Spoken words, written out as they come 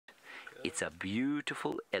It's a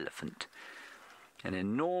beautiful elephant. An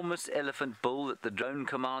enormous elephant bull that the drone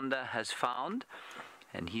commander has found,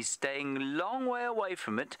 and he's staying a long way away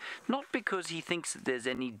from it, not because he thinks that there's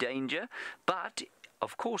any danger, but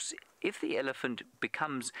of course if the elephant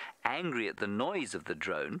becomes angry at the noise of the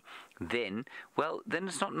drone, then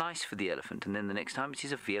it's not nice for the elephant, and then the next time it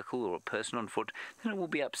sees a vehicle or a person on foot, then it will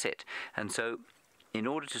be upset. And so in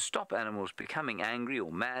order to stop animals becoming angry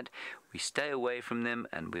or mad, we stay away from them,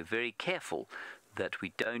 and we're very careful that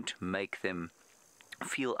we don't make them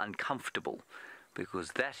feel uncomfortable,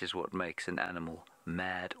 because that is what makes an animal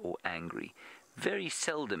mad or angry. Very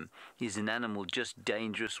seldom is an animal just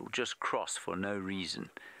dangerous or just cross for no reason.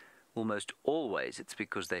 Almost always it's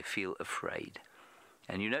because they feel afraid.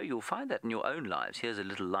 And you'll find that in your own lives. Here's a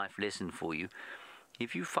little life lesson for you.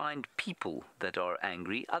 If you find people that are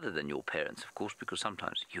angry, other than your parents, of course, because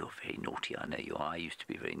sometimes you're very naughty, I know you are, I used to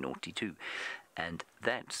be very naughty too, and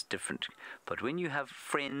that's different. But when you have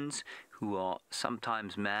friends who are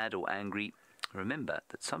sometimes mad or angry, remember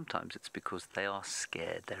that sometimes it's because they are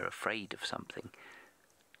scared, they're afraid of something.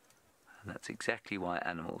 And that's exactly why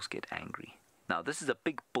animals get angry. Now, this is a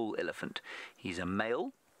big bull elephant. He's a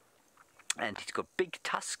male, and he's got big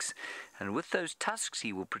tusks, and with those tusks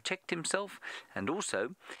he will protect himself, and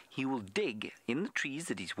also he will dig in the trees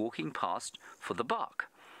that he's walking past for the bark.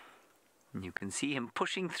 And you can see him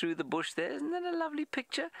pushing through the bush there. Isn't that a lovely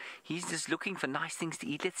picture? He's just looking for nice things to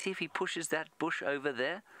eat. Let's see if he pushes that bush over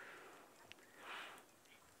there.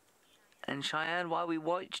 And Cheyenne, while we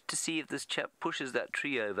watch to see if this chap pushes that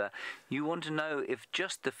tree over, you want to know if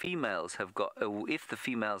just the females have got, if the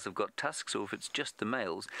females have got tusks, or if it's just the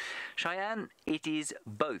males. Cheyenne, it is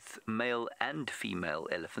both male and female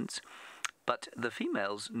elephants, but the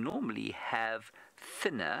females normally have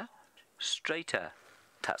thinner, straighter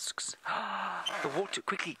tusks. The water!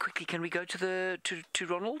 Quickly, can we go to to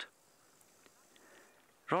Ronald?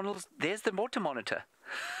 Ronald, there's the water monitor.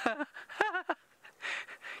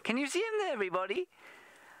 Can you see him there, everybody?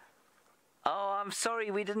 Oh, I'm sorry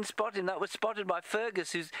we didn't spot him. That was spotted by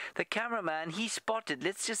Fergus, who's the cameraman. He spotted.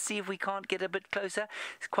 Let's just see if we can't get a bit closer.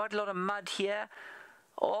 There's quite a lot of mud here.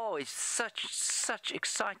 Oh, it's such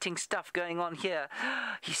exciting stuff going on here.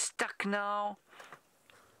 He's stuck now.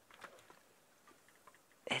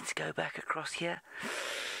 Let's go back across here.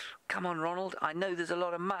 Come on, Ronald. I know there's a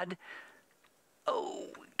lot of mud. Oh,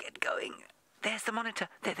 get going. There's the monitor.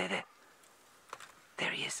 There.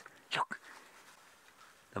 There he is. Look.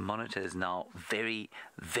 The monitor is now very,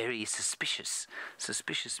 very suspicious.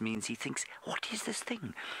 Suspicious means he thinks, what is this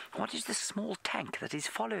thing? What is this small tank that is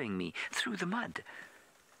following me through the mud?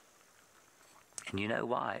 And you know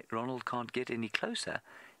why Ronald can't get any closer?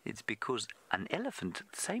 It's because an elephant,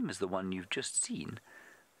 same as the one you've just seen,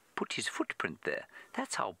 put his footprint there.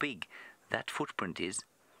 That's how big that footprint is.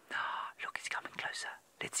 Look, he's coming closer.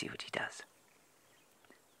 Let's see what he does.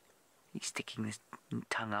 He's sticking his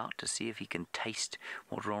tongue out to see if he can taste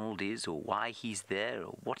what Ronald is, or why he's there,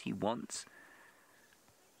 or what he wants.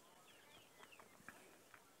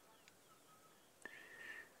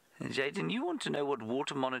 And Jaden, you want to know what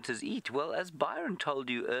water monitors eat? Well, as Byron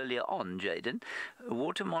told you earlier on, Jaden,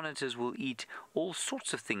 water monitors will eat all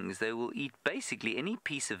sorts of things. They will eat basically any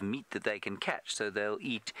piece of meat that they can catch. So they'll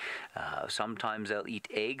eat, sometimes they'll eat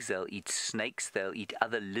eggs, they'll eat snakes, they'll eat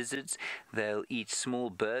other lizards, they'll eat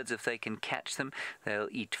small birds if they can catch them, they'll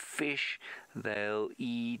eat fish, they'll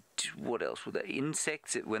eat, what else? Well,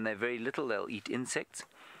 insects. When they're very little, they'll eat insects.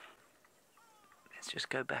 Let's just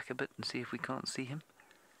go back a bit and see if we can't see him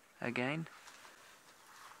again.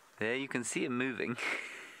 There, you can see him moving.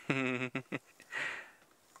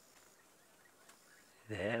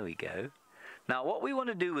 There we go. Now what we want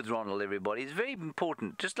to do with Ronald, everybody, is very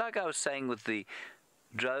important. Just like I was saying with the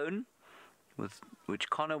drone,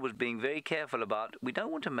 which Connor was being very careful about, we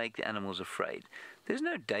don't want to make the animals afraid. There's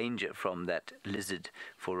no danger from that lizard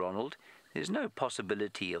for Ronald. There's no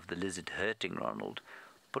possibility of the lizard hurting Ronald.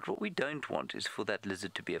 But what we don't want is for that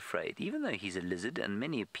lizard to be afraid, even though he's a lizard. And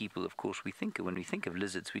many people, of course, when we think of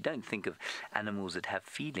lizards, we don't think of animals that have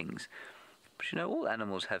feelings. But all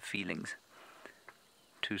animals have feelings,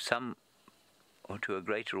 to some or to a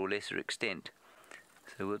greater or lesser extent.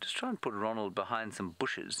 So we'll just try and put Ronald behind some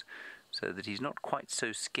bushes so that he's not quite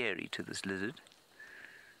so scary to this lizard.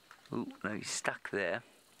 Oh, no, he's stuck there.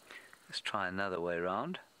 Let's try another way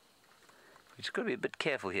around. We've just got to be a bit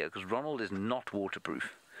careful here, because Ronald is not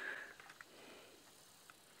waterproof.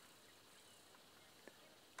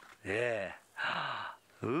 There.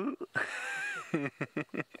 Ooh.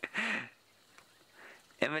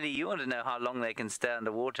 Emily, you want to know how long they can stay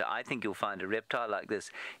underwater? I think you'll find a reptile like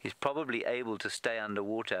this is probably able to stay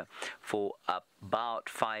underwater for about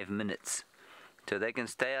 5 minutes. So they can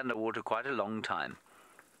stay underwater quite a long time.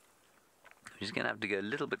 I'm just going to have to go a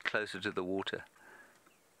little bit closer to the water.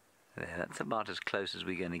 There, that's about as close as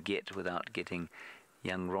we're going to get without getting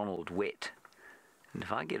young Ronald wet. And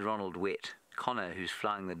if I get Ronald wet, Connor, who's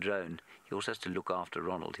flying the drone, he also has to look after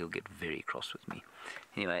Ronald. He'll get very cross with me.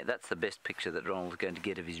 Anyway, that's the best picture that Ronald's going to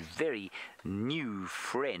get of his very new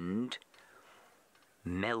friend,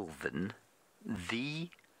 Melvin, the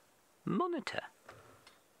monitor.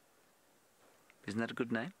 Isn't that a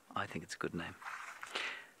good name? I think it's a good name.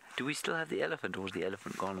 Do we still have the elephant, or has the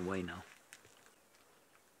elephant gone away now?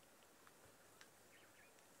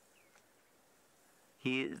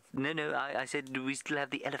 No, I said, do we still have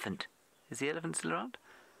the elephant? Is the elephant still around?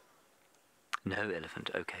 No elephant,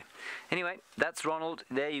 okay. Anyway, that's Ronald.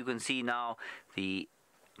 There you can see now the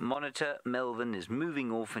monitor, Melvin, is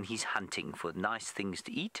moving off and he's hunting for nice things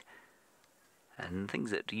to eat. And things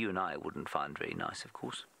that you and I wouldn't find very nice, of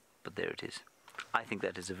course. But there it is. I think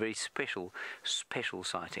that is a very special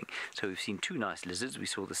sighting. So we've seen two nice lizards. We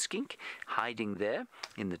saw the skink hiding there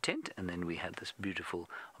in the tent, and then we had this beautiful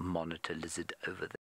monitor lizard over there.